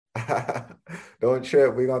Don't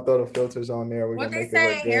trip. We're gonna throw the filters on there. We're What gonna they make it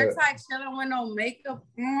look say, good. hair tight, chilling with no makeup.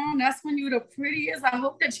 That's when you the prettiest. I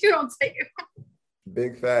hope that you don't take it.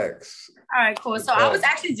 Big facts. All right, cool. Big So facts. I was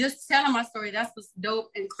actually just telling my story. That's what's dope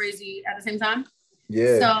and crazy at the same time.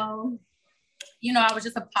 Yeah. So, I was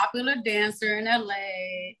just a popular dancer in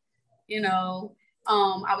LA.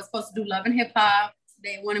 I was supposed to do Love and Hip Hop.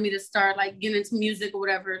 They wanted me to start like getting into music or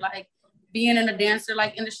whatever, like being in a dancer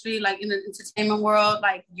like industry, like in the entertainment world,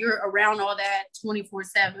 like you're around all that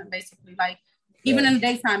 24/7, basically. Like even in the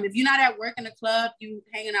daytime, if you're not at work in the club, you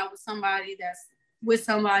hanging out with somebody that's with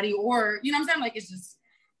somebody, or you know what I'm saying? Like it's just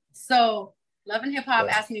so Love and Hip Hop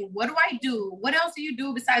asked me, what do I do? What else do you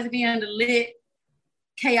do besides being the lit,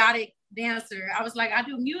 chaotic dancer? I was like, I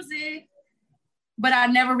do music, but I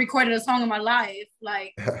never recorded a song in my life.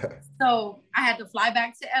 Like, so I had to fly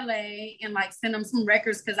back to LA and like send them some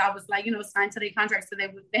records because I was like, signed to their contracts. So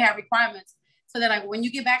they have requirements. So they're like, when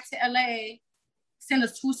you get back to LA, send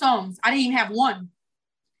us 2 songs. I didn't even have 1.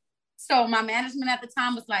 So my management at the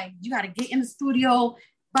time was like, you got to get in the studio,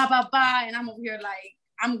 blah, blah, blah. And I'm over here like,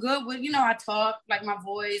 I'm good with, I talk, like my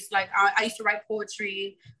voice, like I used to write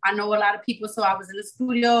poetry. I know a lot of people. So I was in the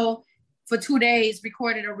studio for 2 days,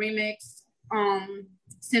 recorded a remix,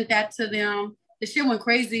 sent that to them. The shit went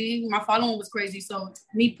crazy. My following was crazy. So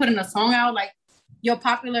me putting a song out, like your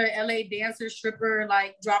popular LA dancer, stripper,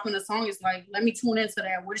 like dropping a song is like, let me tune into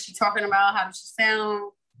that. What is she talking about? How does she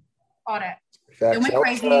sound? All that. Facts. It went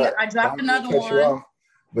crazy. I dropped another one.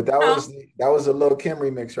 But that was a Lil Kim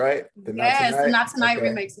remix, right? The Not Tonight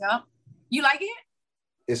remix, yeah. You like it?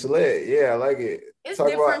 It's lit. Yeah, I like it. It's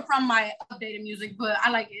different from my updated music, but I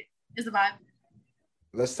like it. It's a vibe.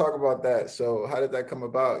 Let's talk about that. So how did that come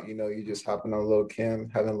about? You just hopping on Lil Kim,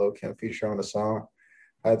 having Lil Kim feature on the song.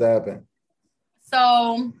 How did that happen?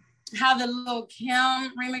 So how the Lil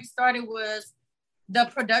Kim remix started was the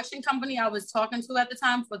production company I was talking to at the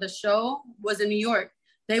time for the show was in New York.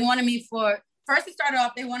 They wanted me first it started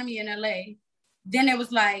off, they wanted me in LA. Then it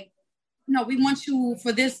was like, no, we want you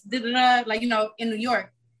for this, like, in New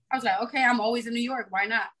York. I was like, okay, I'm always in New York. Why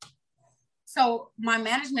not? So my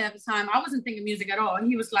management at the time, I wasn't thinking music at all. And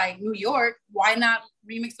he was like, New York, why not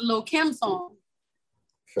remix a Lil Kim song?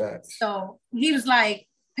 Facts. So he was like,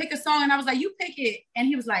 pick a song. And I was like, you pick it. And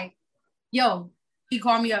he was like, yo, he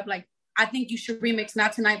called me up like, I think you should remix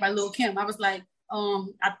Not Tonight by Lil Kim. I was like,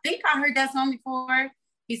 I think I heard that song before.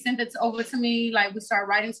 He sent it over to me. Like we started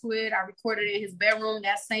writing to it. I recorded it in his bedroom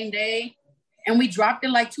that same day. And we dropped it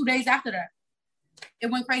like 2 days after that.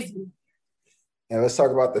 It went crazy. And let's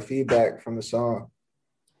talk about the feedback from the song.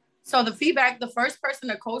 So the feedback, the first person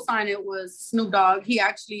to co-sign it was Snoop Dogg. He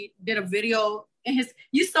actually did a video in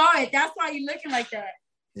you saw it. That's why you're looking like that.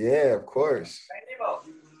 Yeah, of course.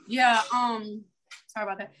 Yeah, sorry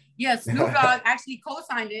about that. Yeah, Snoop Dogg actually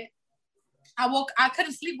co-signed it. I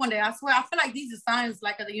couldn't sleep one day. I swear, I feel like these are signs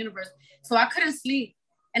like of the universe. So I couldn't sleep.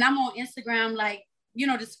 And I'm on Instagram, like,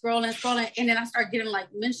 just scrolling. And then I start getting like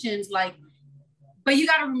mentions like, but you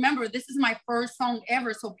got to remember, this is my first song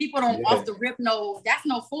ever. So people don't off the rip know that's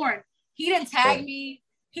no foreign. He didn't tag me.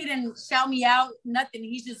 He didn't shout me out, nothing.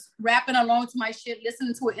 He's just rapping along to my shit,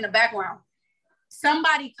 listening to it in the background.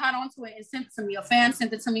 Somebody caught onto it and sent it to me. A fan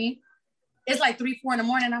sent it to me. It's like 3, 4 in the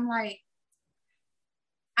morning. I'm like,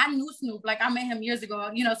 I knew Snoop, like I met him years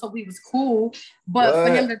ago, so we was cool. But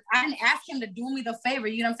for him I didn't ask him to do me the favor,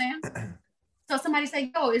 you know what I'm saying? So somebody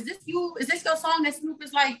said, yo, is this you? Is this your song that Snoop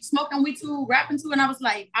is like smoking weed to, rapping to? And I was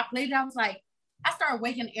like, I played it. I was like, I started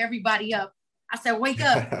waking everybody up. I said, wake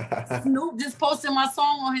up. Snoop just posted my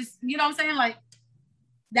song on his, you know what I'm saying? Like,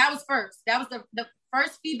 that was first. That was the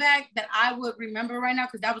first feedback that I would remember right now,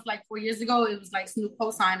 because that was like 4 years ago. It was like Snoop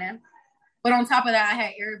co-signing. But on top of that, I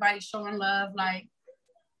had everybody showing love. Like,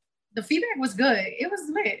 the feedback was good. It was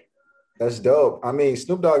lit. That's dope. I mean,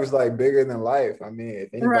 Snoop Dogg is like bigger than life. I mean,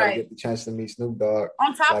 if anybody get the chance to meet Snoop Dogg,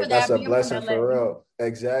 on top of that, that's a blessing for real.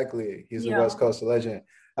 Exactly. He's a West Coast legend.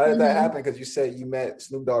 How did that happen? Because you said you met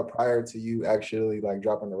Snoop Dogg prior to you actually like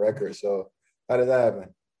dropping the record. So how did that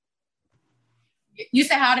happen? You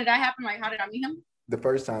said, how did that happen? Like, how did I meet him? The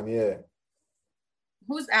first time, yeah.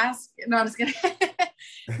 Who's asking? No, I'm just kidding.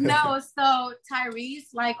 No, so Tyrese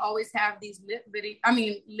like always have these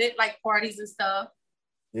lit like parties and stuff.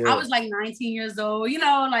 Yeah. I was like 19 years old,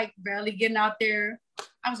 like barely getting out there.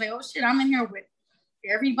 I was like, oh shit, I'm in here with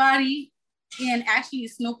everybody. And actually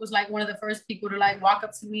Snoop was like one of the first people to like walk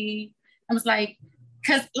up to me. I was like,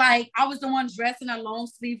 cause like I was the one dressed in a long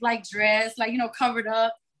sleeve like dress, like, covered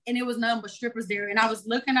up. And it was nothing but strippers there. And I was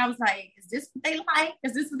looking, I was like, is this what they like?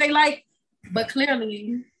 Is this what they like? But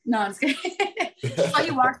clearly, no, I'm just kidding. So he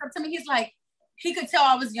walked up to me. He's like, he could tell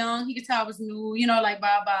I was young. He could tell I was new, like,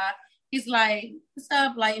 blah, blah. he's like, what's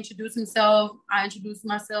up? Like, introduce himself. I introduced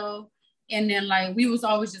myself. And then like we was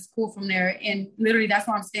always just cool from there. And literally that's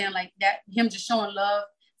what I'm saying, like that him just showing love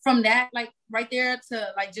from that, like right there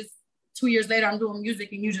to like just 2 years later, I'm doing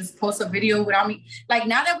music and you just post a video without me. Like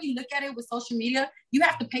now that we look at it with social media, you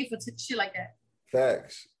have to pay for shit like that.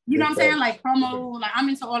 Facts. You know what I'm saying? Like promo, like I'm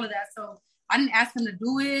into all of that. So I didn't ask him to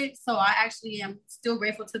do it. So I actually am still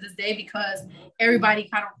grateful to this day because everybody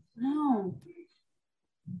kind of, no.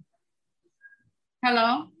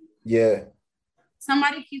 Hello? Yeah.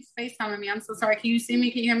 Somebody keeps FaceTiming me. I'm so sorry. Can you see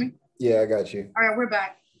me? Can you hear me? Yeah, I got you. All right, we're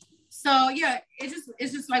back. So yeah,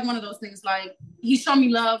 it's just like one of those things. Like he showed me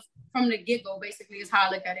love from the get-go, basically, is how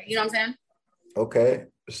I look at it. You know what I'm saying? Okay.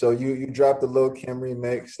 So you dropped the Lil Kim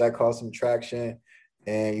remix that caused some traction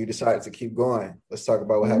and you decided to keep going. Let's talk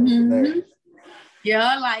about what happened from there.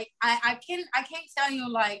 Yeah, like I can't tell you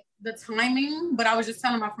like the timing, but I was just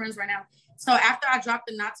telling my friends right now. So after I dropped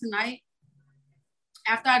the Not Tonight,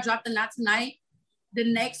 the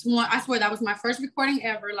next one, I swear that was my first recording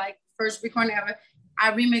ever,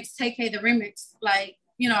 I remixed Take K the remix. Like,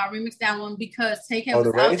 you know, I remixed that one because Take K was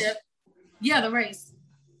out there. Yeah, the race.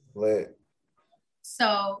 Lit.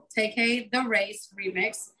 So Take K the race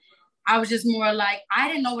remix. I was just more like, I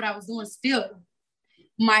didn't know what I was doing still.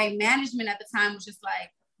 My management at the time was just like,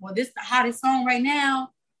 well, this is the hottest song right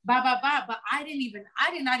now. Blah, blah, blah. But I did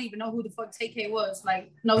not even know who the fuck Take K was.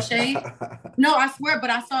 Like, no shade. No, I swear, but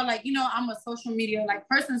I saw like, you know, I'm a social media like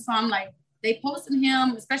person. So I'm like, they posted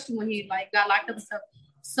him, especially when he like got locked up and stuff.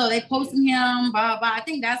 So they posted him, blah, blah. I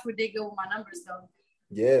think that's what they go with my numbers though.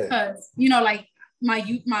 Yeah. Because, you know, like my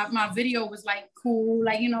video was like cool,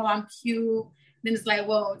 like, you know, I'm cute. Then it's like,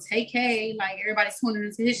 well, Take K, like everybody's tuning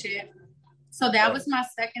into his shit. So that was my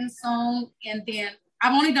second song. And then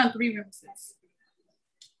I've only done 3 remixes.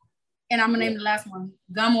 And I'm gonna name the last one,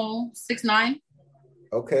 Gummo 6ix9ine.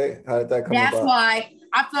 Okay, how did that come about? That's why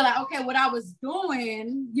I feel like, okay, what I was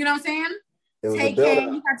doing, you know what I'm saying? Take K,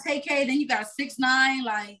 you got Take K, then you got 6ix9ine,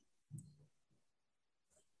 like.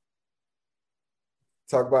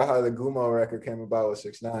 Talk about how the Gummo record came about with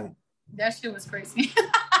 6ix9ine. That shit was crazy.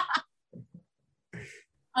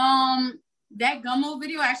 That Gummo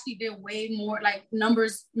video actually did way more, like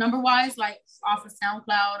number-wise, like off of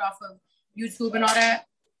SoundCloud, off of YouTube and all that.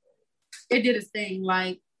 It did its thing.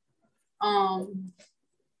 Like, I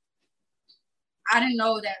didn't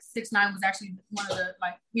know that 6ix9ine was actually one of the,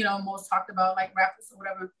 like, you know, most talked about like rappers or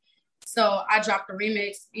whatever. So I dropped the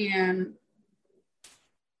remix and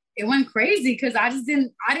it went crazy because I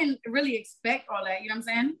didn't really expect all that. You know what I'm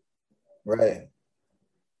saying? Right.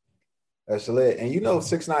 That's lit. And you know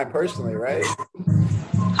 6ix9ine personally, right?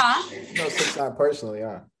 Huh? You know 6ix9ine personally,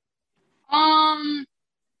 huh?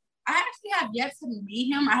 I actually have yet to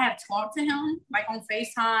meet him. I have talked to him like on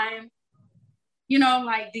FaceTime, you know,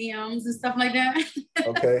 like DMs and stuff like that.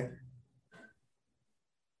 Okay.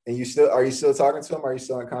 And are you still talking to him? Are you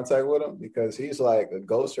still in contact with him? Because he's like a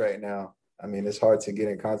ghost right now. I mean, it's hard to get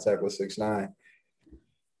in contact with 6ix9ine.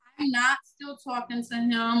 I'm not still talking to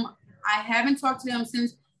him. I haven't talked to him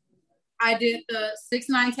since I did the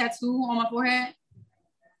 6ix9ine tattoo on my forehead.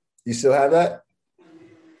 You still have that?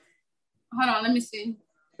 Hold on, let me see.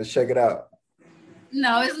 Let's check it out.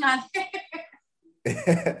 No, it's not.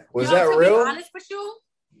 Was that real?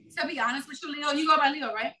 To be honest with you, Leo, you go by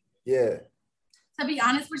Leo, right? Yeah. To be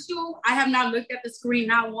honest with you, I have not looked at the screen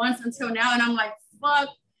not once until now, and I'm like, fuck.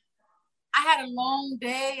 I had a long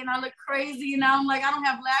day, and I look crazy, and now I'm like, I don't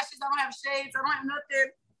have lashes, I don't have shades, I don't have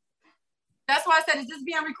nothing. That's why I said, is this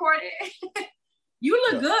being recorded? You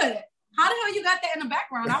look good. How the hell you got that in the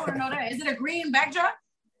background? I want to know that. Is it a green backdrop?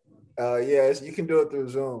 Yeah, you can do it through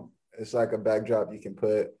Zoom. It's like a backdrop you can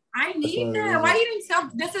put. I need that. Why you didn't tell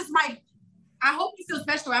me? This is I hope you feel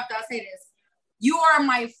special after I say this. You are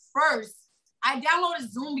my first. I downloaded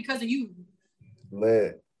Zoom because of you.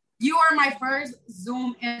 Lit. You are my first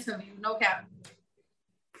Zoom interview. No cap.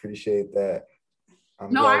 Appreciate that. I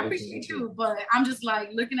appreciate you, but I'm just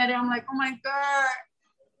like looking at it. I'm like, oh my God.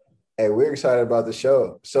 Hey, we're excited about the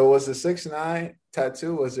show. So was the 6ix9ine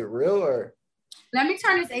tattoo, was it real or? Let me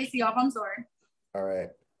turn this AC off. I'm sorry. All right.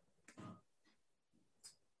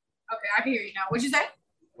 Okay, I can hear you now. What'd you say?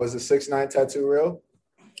 Was the 6ix9ine tattoo real?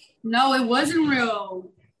 No, it wasn't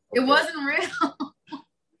real. Okay. It wasn't real.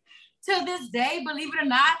 To this day, believe it or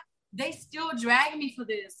not, they still drag me for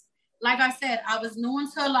this. Like I said, I wasn't new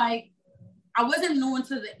into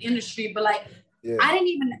the industry, but like, yeah. I didn't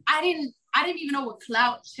even know what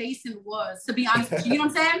clout chasing was, to be honest with you. You know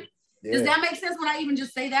what I'm saying? Yeah. Does that make sense when I even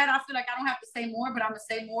just say that? I feel like I don't have to say more, but I'm gonna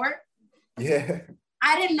say more. Yeah.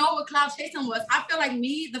 I didn't know what clout chasing was. I feel like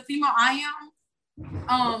me, the female I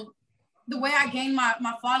am, the way I gained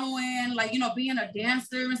my following, like, you know, being a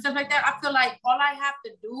dancer and stuff like that, I feel like all I have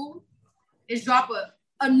to do is drop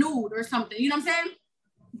a nude or something. You know what I'm saying?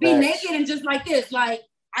 Be naked and just like this. Like,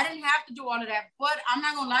 I didn't have to do all of that. But I'm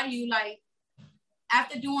not gonna lie to you, like,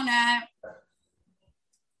 after doing that,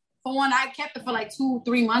 for one, I kept it for like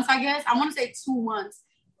 2-3 months, I guess. I want to say 2 months.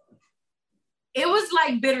 It was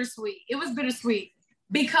like bittersweet. It was bittersweet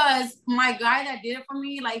because my guy that did it for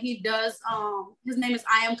me, like, he does, his name is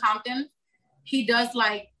I Am Compton. He does,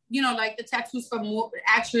 like, you know, like the tattoos for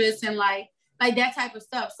actress and like that type of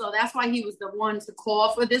stuff. So that's why he was the one to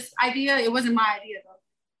call for this idea. It wasn't my idea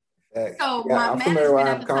though. So yeah, my I'm familiar with I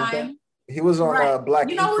Am Compton. Time, he was on right. Black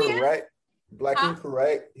Ink Crew, right? Black Ink Crew,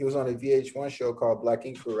 right? He was on a VH1 show called Black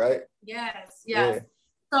Ink Crew, right? Yes. Yeah.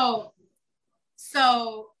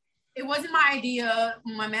 So it wasn't my idea.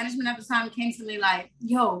 My management at the time came to me like,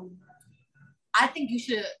 yo, I think you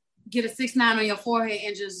should get a 6'9" on your forehead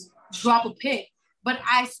and just drop a pic. But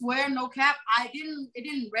I swear, no cap, it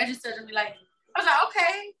didn't register to me. Like, I was like,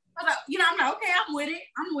 okay. I was like, you know, I'm like, okay, I'm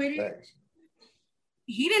with it. Thanks.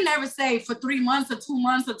 He didn't ever say for 3 months or 2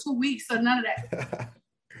 months or 2 weeks or none of that.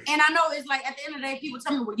 And I know it's like, at the end of the day, people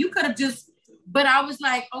tell me, well, you could have just, but I was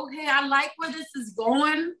like, okay, I like where this is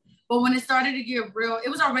going. But when it started to get real, it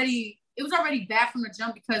was already bad from the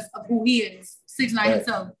jump because of who he is, 6'9"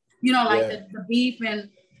 himself. You know, like the beef and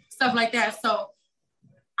stuff like that. So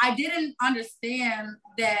I didn't understand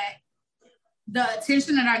that the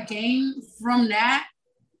attention that I gained from that,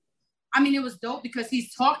 I mean, it was dope because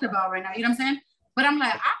he's talked about right now, you know what I'm saying? But I'm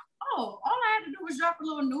like, all I had to do was drop a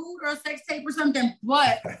little nude or a sex tape or something.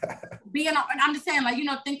 But and I'm just saying, like, you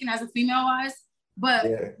know, thinking as a female wise, but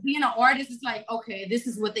being an artist is like, okay, this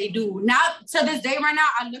is what they do. Now, to this day right now,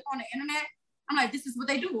 I look on the internet, I'm like, this is what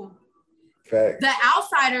they do. Fact. The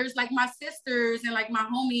outsiders, like my sisters and like my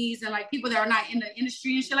homies and like people that are not in the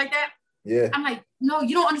industry and shit like that. Yeah. I'm like, no,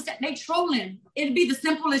 you don't understand. They trolling. It'd be the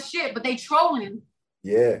simplest shit, but they trolling.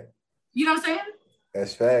 Yeah. You know what I'm saying?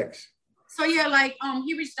 That's facts. So yeah, like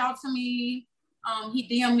he reached out to me. He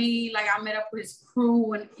DM'd me. Like I met up with his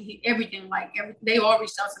crew and everything. Like they all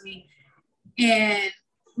reached out to me, and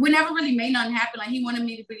we never really made nothing happen. Like he wanted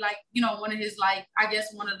me to be like, you know, one of his like, I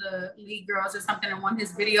guess one of the lead girls or something in one of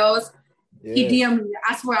his videos. Yeah. He DM'd me.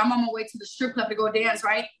 I swear, I'm on my way to the strip club to go dance.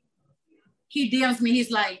 Right? He DMs me. He's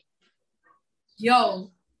like,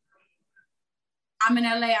 yo, I'm in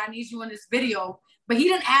LA. I need you in this video. But he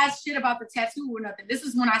didn't ask shit about the tattoo or nothing. This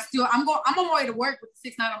is when I'm on my way to work with the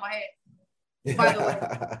 6'9" on my head. By the way,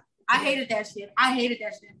 I hated that shit.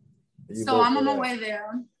 So I'm on my way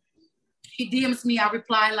there. He DMs me. I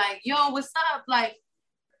reply like, yo, what's up? Like,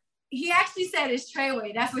 he actually said it's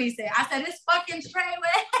Treyway. That's what he said. I said, it's fucking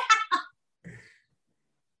Treyway.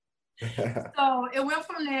 So it went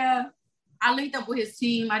from there. I linked up with his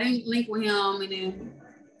team. I didn't link with him. And then,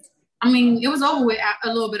 I mean, it was over with a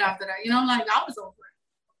little bit after that. You know, like I was over it.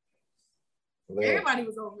 Yeah. Everybody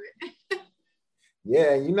was over it.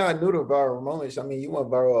 Yeah, you're not new to viral moments. I mean, you went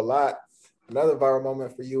viral a lot. Another viral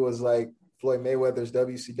moment for you was like Floyd Mayweather's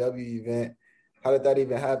WCW event. How did that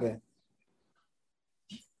even happen?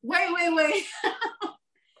 Wait.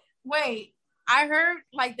 Wait. I heard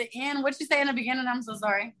like the end. What you say in the beginning? I'm so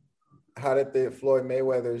sorry. How did the Floyd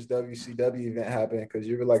Mayweather's WCW event happen? Because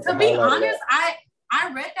you were like, to be honest, I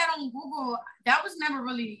read that on Google. That was never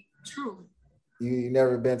really true. You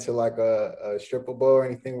never been to like a stripper ball or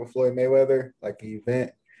anything with Floyd Mayweather, like an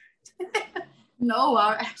event? No,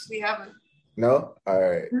 I actually haven't. No? All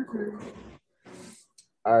right. Mm-hmm.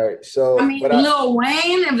 All right. So I mean, Lil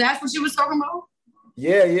Wayne, if that's what you was talking about.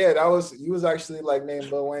 Yeah. You was actually like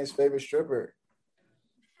named Lil Wayne's favorite stripper.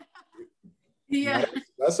 Yeah.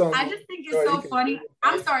 That's something. I just think it's so funny.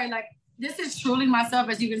 I'm sorry, like this is truly myself,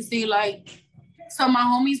 as you can see. Like, so my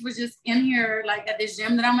homies were just in here, like at this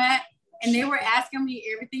gym that I'm at. And they were asking me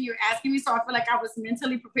everything you're asking me. So I feel like I was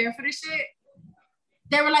mentally prepared for this shit.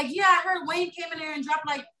 They were like, yeah, I heard Wayne came in there and dropped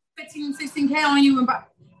like 15, 16K on you. And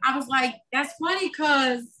I was like, that's funny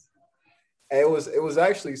because. It was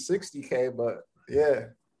actually 60K, but yeah.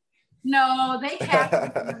 No, they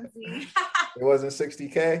capped it. It wasn't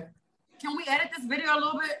 60K? Can we edit this video a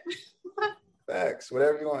little bit? Facts,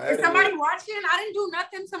 whatever you want to edit. Is somebody watching? I didn't do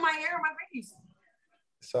nothing to my hair or my face.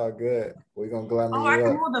 It's all good. We're going to glamour you up. I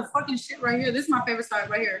can move the fucking shit right here. This is my favorite side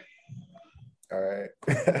right here. All right.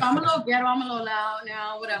 So I'm a little ghetto. I'm a little loud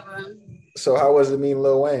now, whatever. So how was it meeting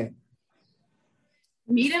Lil Wayne?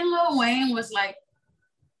 Meeting Lil Wayne was like,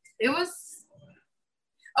 it was,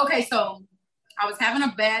 okay, so I was having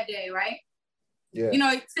a bad day, right? Yeah. You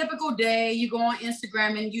know, typical day, you go on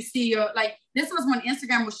Instagram and you see your, like, this was when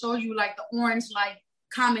Instagram would show you like the orange, like,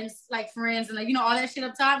 comments, like friends, and like, you know, all that shit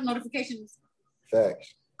up top, notifications.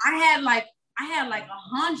 Facts. I had like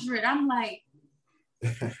 100. I'm like,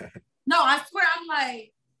 no, I swear, I'm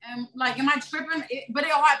like, am I tripping? But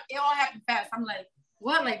it all happened fast. I'm like,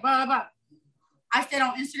 what? Like, blah, blah, blah. I stayed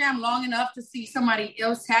on Instagram long enough to see somebody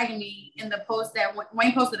else tagging me in the post that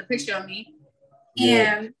Wayne posted a picture of me.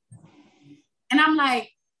 Yeah. And I'm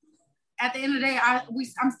like, at the end of the day,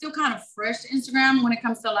 I'm still kind of fresh to Instagram when it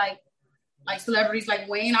comes to like celebrities like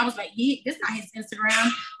Wayne. I was like, this not his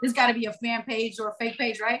Instagram. This got to be a fan page or a fake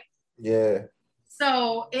page, right? Yeah.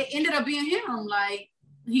 So it ended up being him. Like,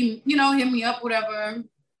 he, you know, hit me up, whatever.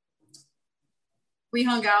 We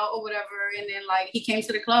hung out or whatever. And then like he came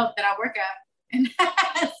to the club that I work at. And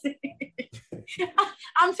that's it.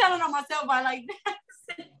 I'm telling on myself, I like,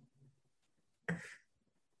 that's it.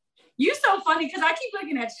 You so funny because I keep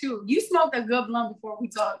looking at you. You smoked a good blunt before we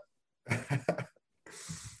talked.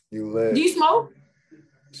 You lit. Do you smoke?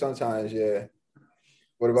 Sometimes, yeah.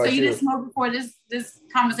 What about you? So you didn't smoke before this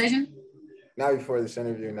conversation? Not before this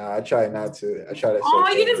interview. No, I try not to. I try to. Oh,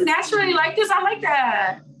 you just naturally like this. I like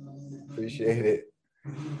that. Appreciate it.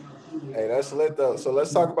 Hey, that's lit though. So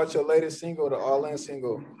let's talk about your latest single, the All In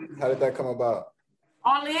single. How did that come about?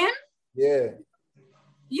 All In? Yeah.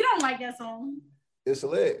 You don't like that song? It's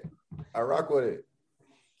lit. I rock with it.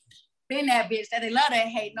 Been that bitch that they love that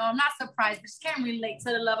hate. No, I'm not surprised. Bitches can't relate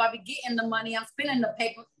to the love. I be getting the money. I'm spending the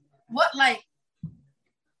paper. What, like?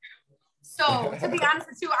 So to be honest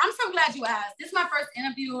with you, I'm so glad you asked. This is my first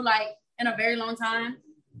interview like in a very long time.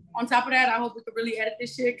 On top of that, I hope we could really edit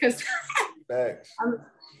this shit because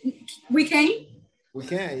we can. We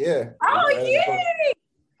can, yeah. Oh, yay!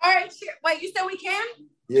 All right, shit. Wait, you said we can?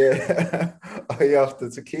 Yeah. Oh, yeah, off the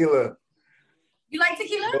tequila. You like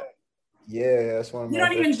tequila? Yeah, that's one of my. You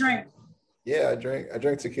don't even drink. Yeah, I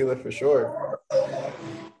drink tequila for sure.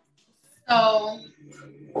 So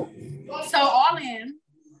All In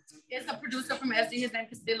is a producer from SD. His name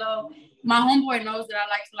is Castillo. My homeboy knows that I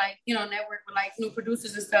like to you know, network with like new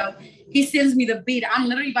producers and stuff. He sends me the beat. I'm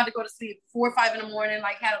literally about to go to sleep 4 or 5 in the morning,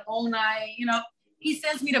 like had a long night, you know. He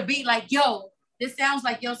sends me the beat like, yo, this sounds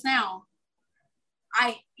like your sound.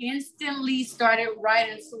 I instantly started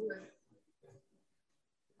writing to it.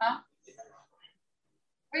 Huh?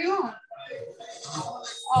 Where you on?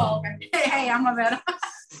 Oh, okay. Hey, I'm a bad.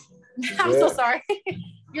 I'm so sorry.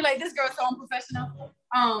 You're like, this girl's so unprofessional.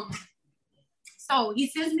 So he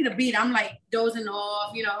sends me the beat. I'm like dozing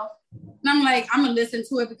off, you know. And I'm like, I'm gonna listen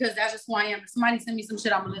to it because that's just who I am. If somebody send me some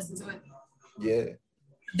shit, I'm gonna listen to it. Yeah.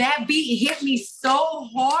 That beat hit me so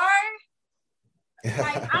hard.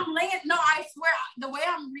 Like I'm laying, no, I swear, the way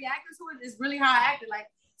I'm reacting to it is really how I acted. Like,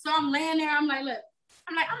 so I'm laying there, I'm like, look,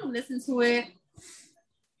 I'm gonna listen to it.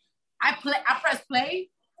 I press play.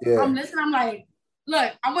 Yeah. I'm listening, I'm like,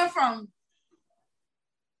 look, I went from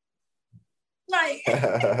like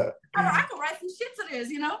I could write some shit to this,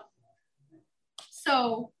 you know?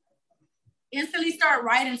 So instantly start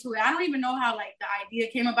writing to it. I don't even know how like the idea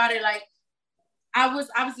came about it. Like I was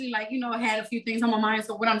obviously like, you know, had a few things on my mind.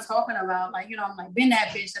 So what I'm talking about, like, you know, I'm like, been that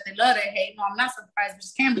bitch that they love that hate. No, I'm not surprised,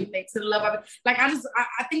 bitches can relate to the love of it. Like I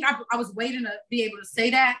think I was waiting to be able to say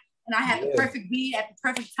that. And I had the perfect beat at the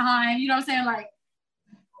perfect time. You know what I'm saying? Like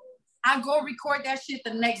I go record that shit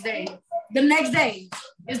the next day. The next day,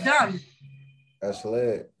 it's done. That's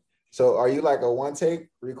lit. So are you like a one take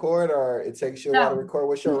record or it takes you a while to record?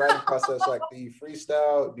 What's your writing process like? Do you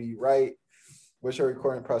freestyle? Do you write? What's your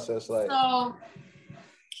recording process like? So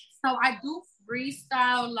I do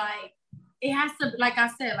freestyle, like it has to, like I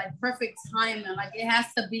said, like perfect timing. Like it has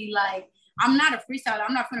to be like, I'm not a freestyler.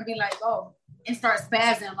 I'm not gonna be like, oh, and start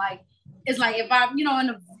spazzing. Like it's like if I'm, you know,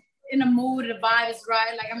 in the mood, the vibe is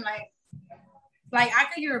right. Like I'm like I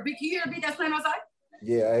can hear a beat. Can you hear a beat that's playing outside?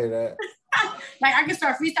 Yeah, I hear that. Like I can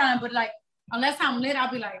start freestyling, but like unless I'm lit, I'll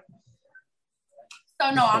be like. So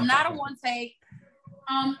no, I'm not a one take.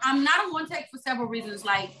 I'm not a one take for several reasons.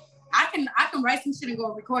 Like I can write some shit and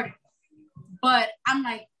go record it, but I'm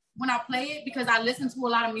like when I play it because I listen to a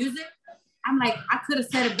lot of music. I'm like I could have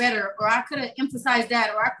said it better, or I could have emphasized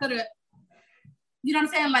that, or I could have, you know what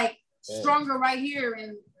I'm saying? Like stronger right here,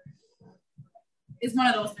 and it's one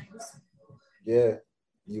of those things. Yeah,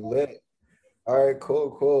 you lit. All right,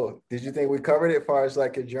 cool. Did you think we covered it as far as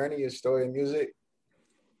like your journey, your story, and music?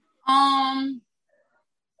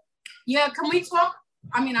 Yeah, can we talk?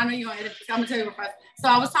 I mean, I know you're gonna edit this. I'm gonna tell you real fast. So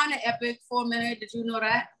I was signed to Epic for a minute. Did you know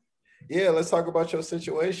that? Yeah, let's talk about your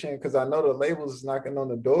situation because I know the labels is knocking on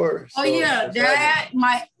the door. So, oh yeah, that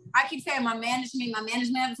I keep saying my management at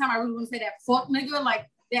the time. I really want to say that fuck nigga, like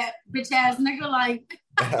that bitch ass nigga, like.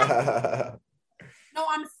 No,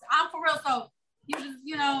 I'm for real. So you just,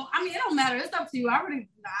 I mean, it don't matter. It's up to you.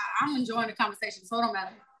 I'm enjoying the conversation, so it don't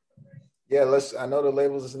matter. Yeah, I know the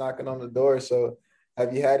labels is knocking on the door. So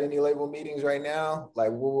have you had any label meetings right now?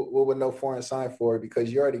 Like what would No Foreign sign for?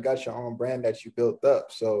 Because you already got your own brand that you built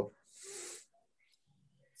up. So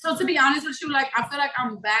to be honest with you, like I feel like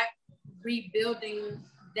I'm back rebuilding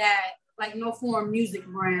that like No Foreign music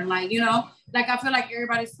brand. Like, like I feel like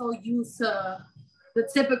everybody's so used to the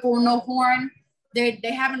typical No Foreign. They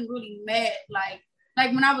haven't really met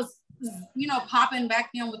like when I was popping back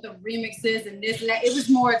in with the remixes and this and that, it was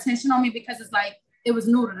more attention on me because it's like it was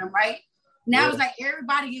new to them, right? Now it's like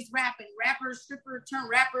everybody is rapping, rapper, stripper, turn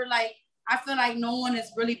rapper. Like I feel like no one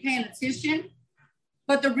is really paying attention.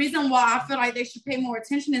 But the reason why I feel like they should pay more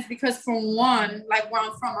attention is because from one, like where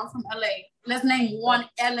I'm from LA. Let's name one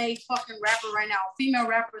LA fucking rapper right now, female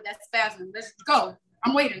rapper that's spazzing. Let's go.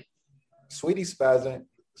 I'm waiting. Sweetie spazzing.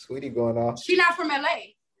 Sweetie going off. She not from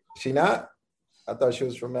LA. She not? I thought she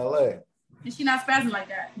was from LA. And she not spazzing like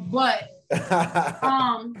that. But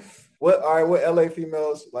what LA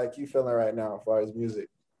females like you feeling right now as far as music?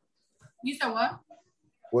 You said what?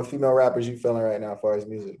 What female rappers you feeling right now as far as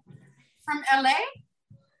music? From LA?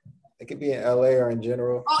 It could be in LA or in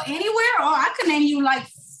general. Oh, anywhere? Oh, I could name you like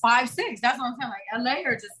 5, 6. That's what I'm saying. Like LA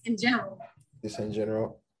or just in general? Just in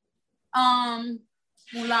general.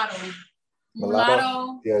 Mulatto.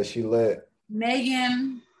 Yeah, she lit.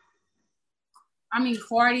 Megan. I mean,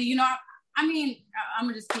 Cardi. I'm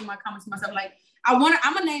gonna just keep my comments to myself. Like, I'm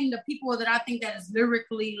gonna name the people that I think that is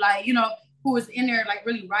lyrically like, who is in there like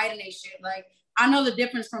really writing their shit. Like, I know the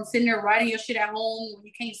difference from sitting there writing your shit at home when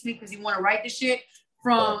you can't sleep because you want to write the shit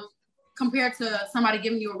from compared to somebody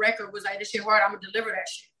giving you a record was like, this shit hard, I'm gonna deliver that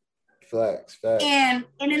shit. Facts. And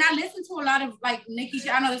then I listen to a lot of like Nicki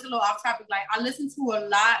shit. I know this is a little off topic. Like I listen to a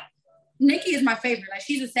lot. Nicki is my favorite. Like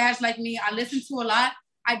she's a sage like me. I listen to a lot.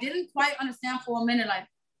 I didn't quite understand for a minute, like,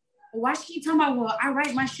 why she keep talking about, well, I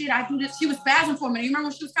write my shit, I do this. She was spazzing for a minute. You remember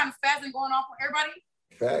when she was kind of spazzing going off on everybody?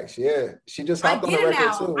 Facts, yeah. She just hopped on the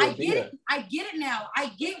record too. I get it now.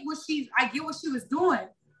 I get what she was doing.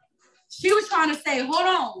 She was trying to say, hold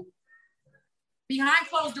on. Behind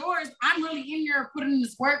closed doors, I'm really in here putting in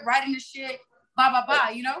this work, writing this shit, blah, blah,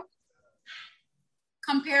 blah,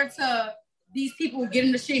 Compared to these people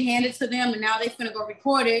getting the shit handed to them and now they finna go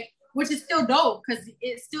record it, which is still dope because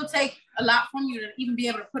it still takes a lot from you to even be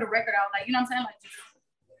able to put a record out. Like, you know what I'm saying? Like,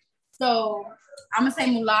 so I'm gonna say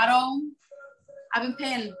Mulatto. I've been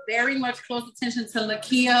paying very much close attention to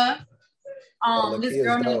Lakia. This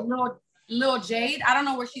girl named Lil Jade. I don't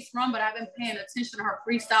know where she's from, but I've been paying attention to her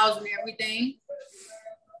freestyles and everything.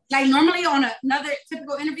 Like normally on another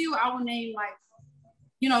typical interview, I would name like,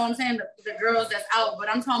 you know what I'm saying, the girls that's out, but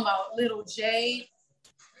I'm talking about Lil Jade,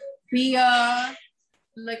 Bia,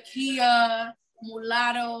 Lakia,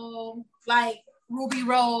 Mulatto, like Ruby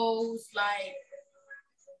Rose, like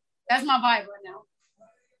that's my vibe right now.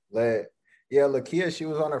 Yeah, Lakia, she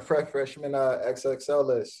was on her freshman XXL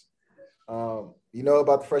list. You know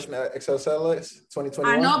about the freshman XXL list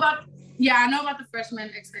 2021? I know about the freshman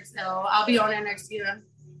XXL. I'll be on it next year.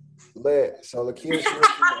 Lit. So Lakia,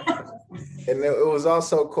 and it was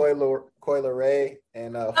also Coyle Ray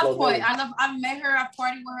and Flo Milli. I've met her, I've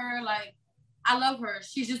partied with her, like I love her.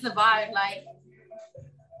 She's just a vibe. Like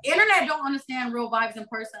internet don't understand real vibes in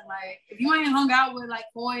person. Like if you ain't hung out with like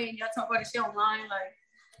Coy and y'all talk about the shit online, like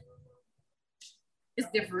it's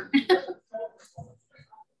different.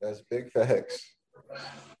 That's big facts.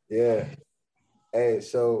 Yeah. Hey,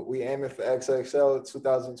 so we aiming for XXL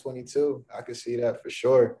 2022. I could see that for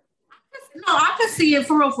sure. No, I could see it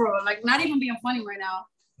for real. Like not even being funny right now.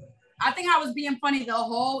 I think I was being funny the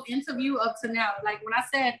whole interview up to now. Like when I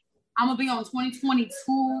said I'm gonna be on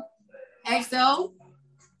 2022 XL.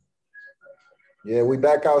 Yeah, we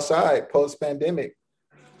back outside post-pandemic.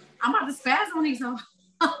 I'm about to spaz on these.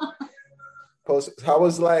 How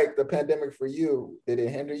was like the pandemic for you? Did it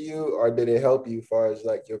hinder you or did it help you as far as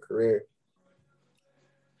like your career?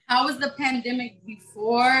 How was the pandemic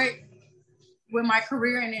before with my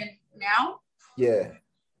career and then now? Yeah.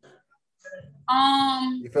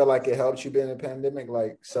 You feel like it helped you be in the pandemic,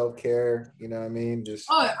 like self-care, you know what I mean?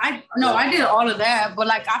 I did all of that, but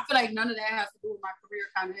like I feel like none of that has to do with my career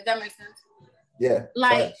kind of, if that makes sense. Yeah.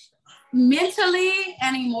 Like mentally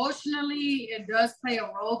and emotionally, it does play a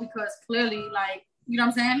role because clearly, like, you know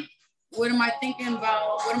what I'm saying? What am I thinking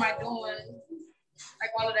about? What am I doing?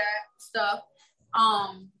 Like all of that stuff.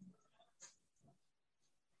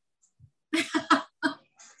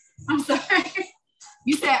 I'm sorry.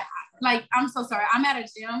 You said, like, I'm so sorry. I'm at a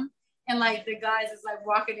gym and like the guys is like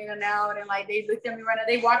walking in and out and like they looked at me right now.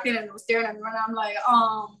 They walked in and were staring at me right now. I'm like,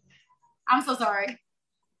 I'm so sorry.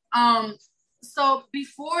 So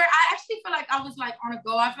before, I actually feel like I was like on a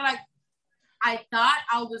go. I feel like I thought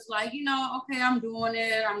I was like, you know, okay, I'm doing it.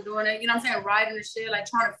 You know what I'm saying? Writing the shit, like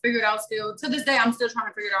trying to figure it out still. To this day, I'm still trying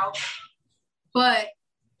to figure it out. But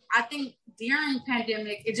I think during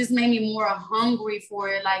pandemic, it just made me more hungry for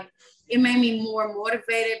it. Like, it made me more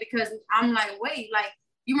motivated because I'm like, wait, like,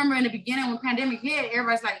 you remember in the beginning when pandemic hit,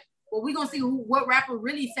 everybody's like, well, we're going to see what rapper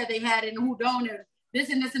really said they had it and who don't, and this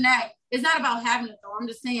and this and that. It's not about having it, though. I'm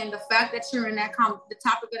just saying the fact that you're in that, the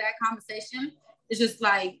topic of that conversation is just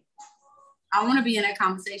like, I want to be in that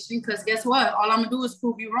conversation because guess what? All I'm going to do is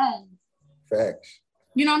prove you wrong. Facts.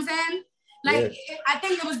 You know what I'm saying? Like, I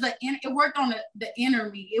think it was it worked on the inner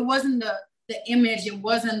me. It wasn't the image. It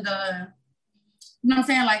wasn't the, you know what I'm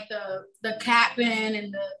saying? Like the capping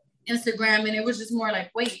and the Instagram. And it was just more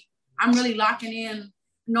like, wait, I'm really locking in,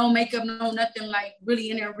 no makeup, no nothing, like really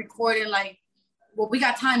in there recording. Like, well, we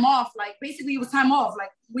got time off. Like, basically it was time off.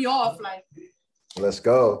 Like, we off. Like, let's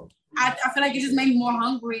go. I feel like it just made me more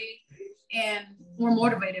hungry and more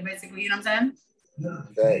motivated, basically. You know what I'm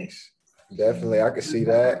saying? Thanks. Definitely, I could see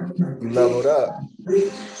that. You leveled up.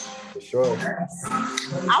 For sure. I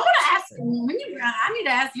want to ask you, I need to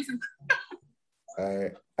ask you some. All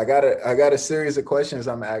right. I got a series of questions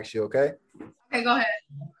I'm gonna ask you, okay? Okay, go ahead.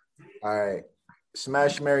 All right.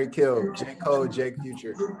 Smash, Marry, Kill. J. Cole, Drake,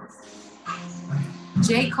 Future.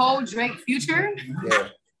 J. Cole, Drake, Future? Yeah.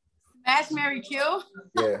 Smash, Marry, Kill?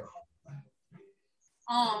 Yeah.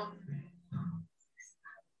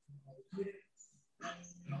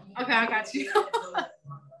 Okay, I got you.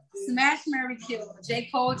 Smash, Marry, Kill. J.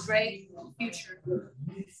 Cole, Drake, Future.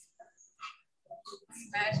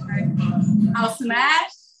 Smash, Marry, Kill. I'll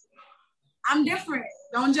smash. I'm different.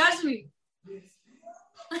 Don't judge me.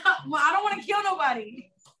 Well, I don't want to kill nobody.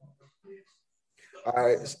 All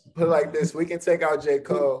right, put it like this. We can take out J.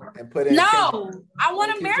 Cole and put in. No, Kendrick. I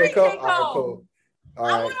want to marry J. Cole. All right, cool.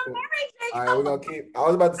 I want to marry J. Cole. All right, we're going to keep. I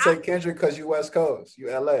was about to say Kendrick because you West Coast. You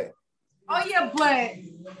LA. Oh, yeah, but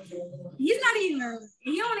he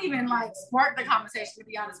don't even like spark the conversation, to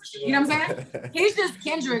be honest with you. You know what I'm saying? He's just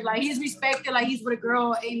Kendrick. Like, he's respected. Like, he's with a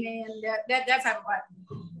girl. Amen. That type of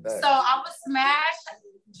vibe. So I would smash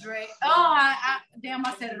Drake. Oh, damn,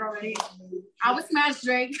 I said it already. I would smash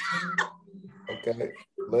Drake. Okay.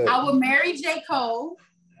 I would marry J. Cole.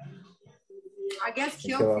 I guess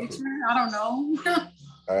kill Future. I don't know.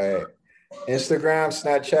 All right. Instagram,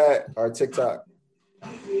 Snapchat, or TikTok?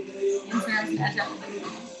 Instagram, Snapchat.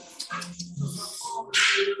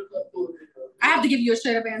 I have to give you a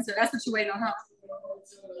straight up answer. That's what you wait on, huh?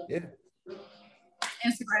 Yeah.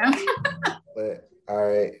 Instagram. But all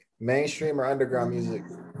right. Mainstream or underground music?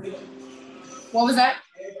 What was that?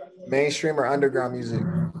 Mainstream or underground music?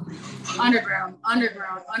 Underground.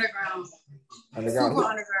 Underground. Super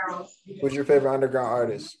underground. Who's your favorite underground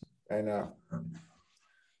artist right now?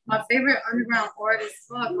 My favorite underground artist,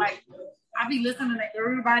 fuck, like I be listening to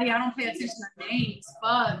everybody. I don't pay attention to names.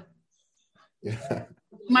 Fuck. Yeah.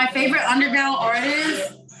 My favorite underground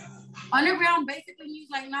artist. Underground basically means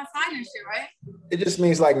like not signing shit, right? It just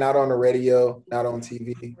means like not on the radio, not on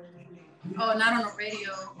TV. Oh, not on the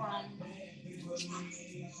radio.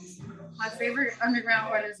 My favorite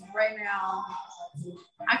underground artist right now.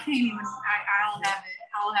 I can't even. I don't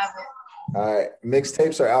have it. All right,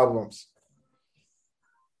 mixtapes or albums?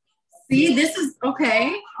 See, this is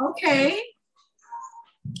okay.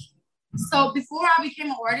 So before I became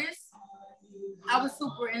an artist, I was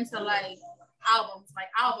super into like albums.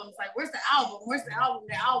 Like, where's the album?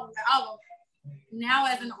 Now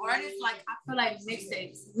as an artist, like I feel like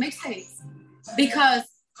mixtapes. Because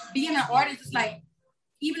being an artist is like,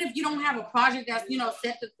 even if you don't have a project that's,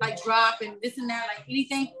 set to like drop and this and that, like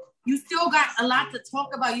anything, you still got a lot to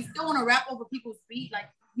talk about. You still want to rap over people's beat. Like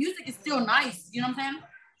music is still nice. You know what I'm saying?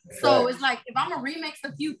 So it's like, if I'm gonna remix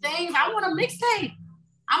a few things, I want a mixtape.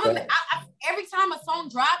 Every time a song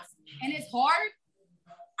drops and it's hard,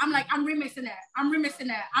 I'm like, I'm remixing that.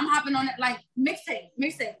 I'm hopping on it like mixtape.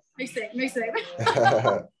 You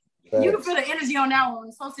can feel the energy on that one.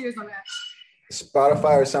 I'm so serious on that.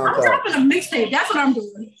 Spotify or SoundCloud? I'm dropping a mixtape. That's what I'm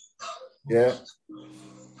doing. Yeah.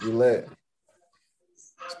 You lit.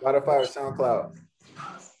 Spotify or SoundCloud?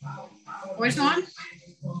 Which one?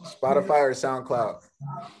 Spotify or SoundCloud?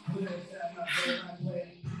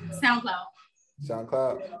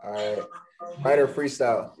 SoundCloud? All right. Write or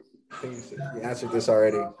freestyle? I think you answered this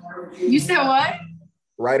already. You said what?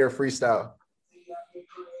 Write or freestyle?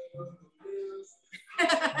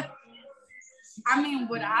 I mean,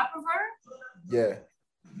 what I prefer? Yeah.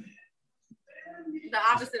 The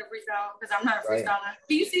opposite of freestyle, because I'm not a freestyler. Right.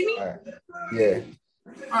 Can you see me? Right. Yeah.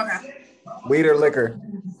 Okay. Weed or liquor?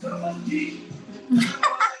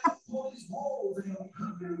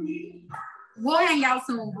 We'll hang out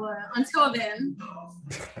soon, but until then,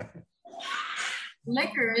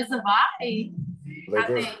 liquor is a vibe.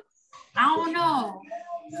 Liquor? I think. I don't know.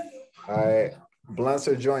 All right. Blunts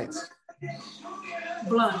or joints?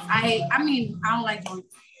 Blunts. I don't like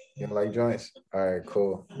joints. You don't like joints? All right,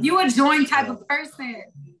 cool. You a joint type of person.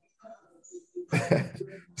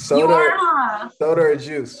 Soda, you are, huh? Soda or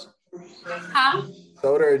juice? Huh?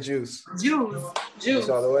 Soda or juice? Juice. Juice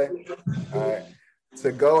all the way? All right.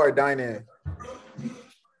 To go or dine in?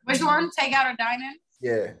 Which one? Take out or dine in?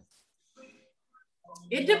 Yeah.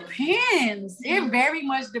 It depends. It very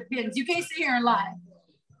much depends. You can't sit here and lie.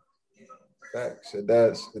 Facts. It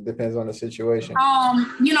does. It depends on the situation.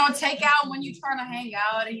 Take out when you're trying to hang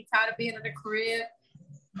out and you're tired of being at the crib.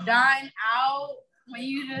 Dine out when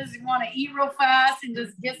you just want to eat real fast and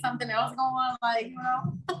just get something else going,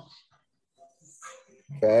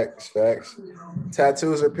 Facts.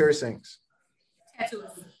 Tattoos or piercings?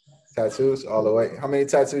 Tattoos all the way. How many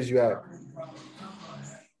tattoos you have?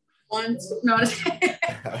 1, 2, no.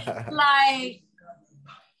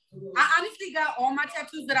 I honestly got all my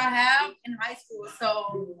tattoos that I have in high school.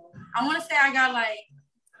 So I want to say I got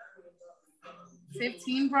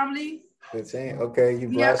 15 probably. 15? Okay, you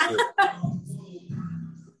blessed it.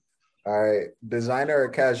 All right. Designer or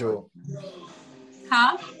casual?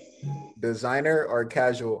 Huh? Designer or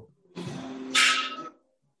casual?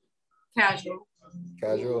 Casual.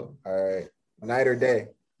 Casual? All right. Night or day?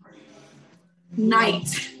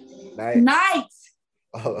 Night.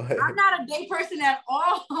 Oh, I'm not a day person at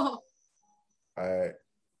all. All right.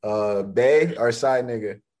 Bae or side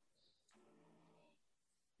nigga?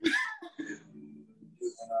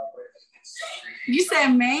 You said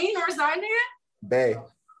main or side nigga? Bae.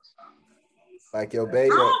 Like your bae. I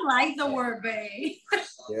don't like the word bae.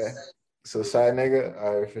 Yeah. So side nigga?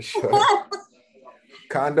 All right, for sure.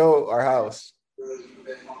 Condo or house?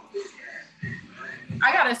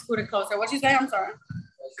 I gotta scoot it closer. What you say? I'm sorry.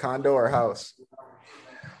 Condo or house?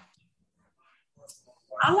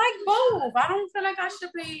 I like both. I don't feel like I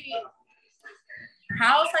should be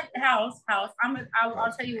house. I'll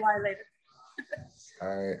tell you why later. All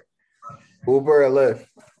right. Uber or Lyft?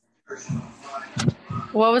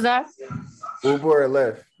 What was that? Uber or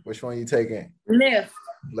Lyft? Which one you taking? Lyft.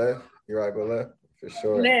 Lyft? You right with Lyft? For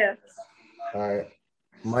sure. Lyft. All right.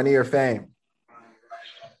 Money or fame?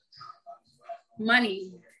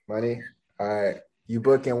 Money. Money? All right. You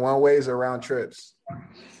booking one ways or round trips?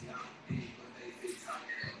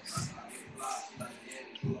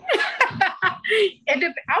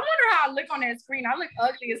 I wonder how I look on that screen. I look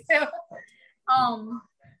ugly as hell.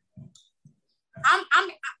 I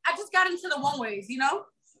just got into the one ways,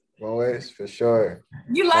 One ways for sure.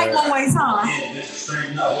 You like one ways, huh?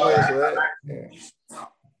 One ways, right? Yeah.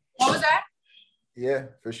 What was that? Yeah,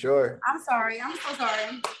 for sure. I'm sorry. I'm so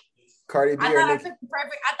sorry. Cardi B I or thought Nicki?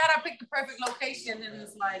 I picked the perfect location, and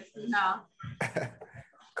it's like, no.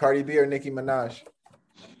 Cardi B or Nicki Minaj?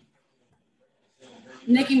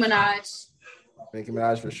 Nicki Minaj. Nicki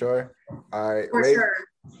Minaj for sure. All right. For sure.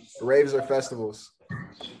 Raves or festivals?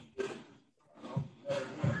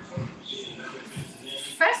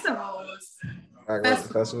 Festivals. All right,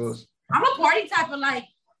 festivals. I'm a party type of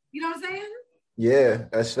you know what I'm saying? Yeah,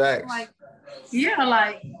 that's facts.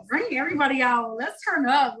 Bring everybody out. Let's turn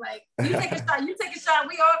up. You take a shot.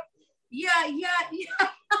 We all. Yeah.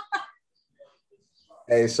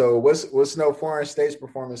 Hey, so what's no foreign stage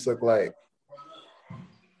performance look like?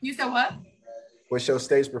 You said what? What's your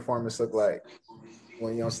stage performance look like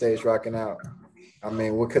when you're on stage rocking out? I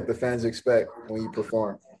mean, what could the fans expect when you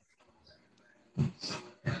perform?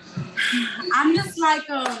 I'm just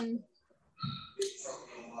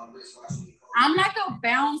I'm like a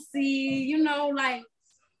bouncy, I'm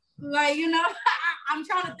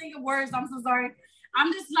trying to think of words. I'm so sorry.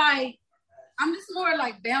 I'm just more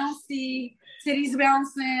bouncy, titties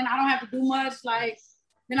bouncing. I don't have to do much.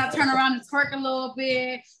 Then I turn around and twerk a little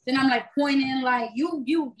bit. Then I'm pointing you.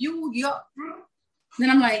 Then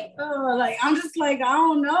I'm I'm just I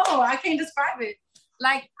don't know. I can't describe it.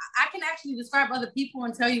 I can actually describe other people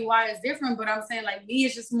and tell you why it's different, but I'm saying me,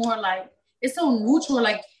 it's just more it's so neutral.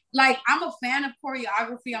 I'm a fan of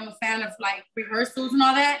choreography. I'm a fan of rehearsals and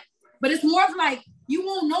all that, but it's more of you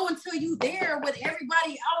won't know until you there with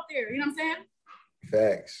everybody out there. You know what I'm saying?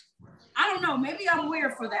 Facts. I don't know. Maybe I'm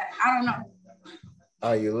weird for that. I don't know.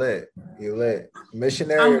 Oh, you lit.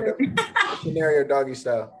 Missionary or doggy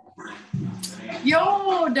style?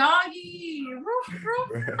 Yo, doggy.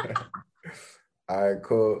 All right,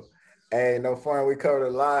 cool. Hey, no fun. We covered a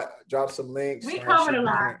lot. Drop some links. We covered a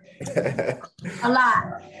lot. A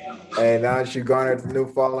lot. Hey, now that you're garnered the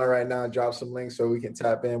new following right now, drop some links so we can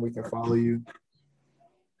tap in. We can follow you.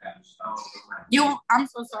 I'm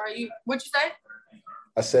so sorry. What you say?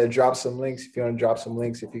 I said drop some links if you want to drop some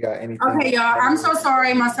links if you got anything. Okay, y'all. I'm so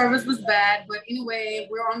sorry. My service was bad. But anyway,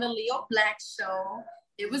 we're on the Leo Black Show.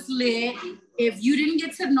 It was lit. If you didn't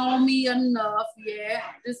get to know me enough yet,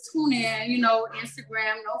 just tune in. You know,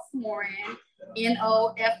 Instagram, no foreign.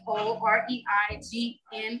 NOFOREIGNNN.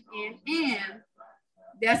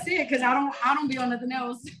 That's it, because I don't be on nothing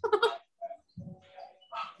else.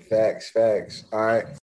 Facts. All right.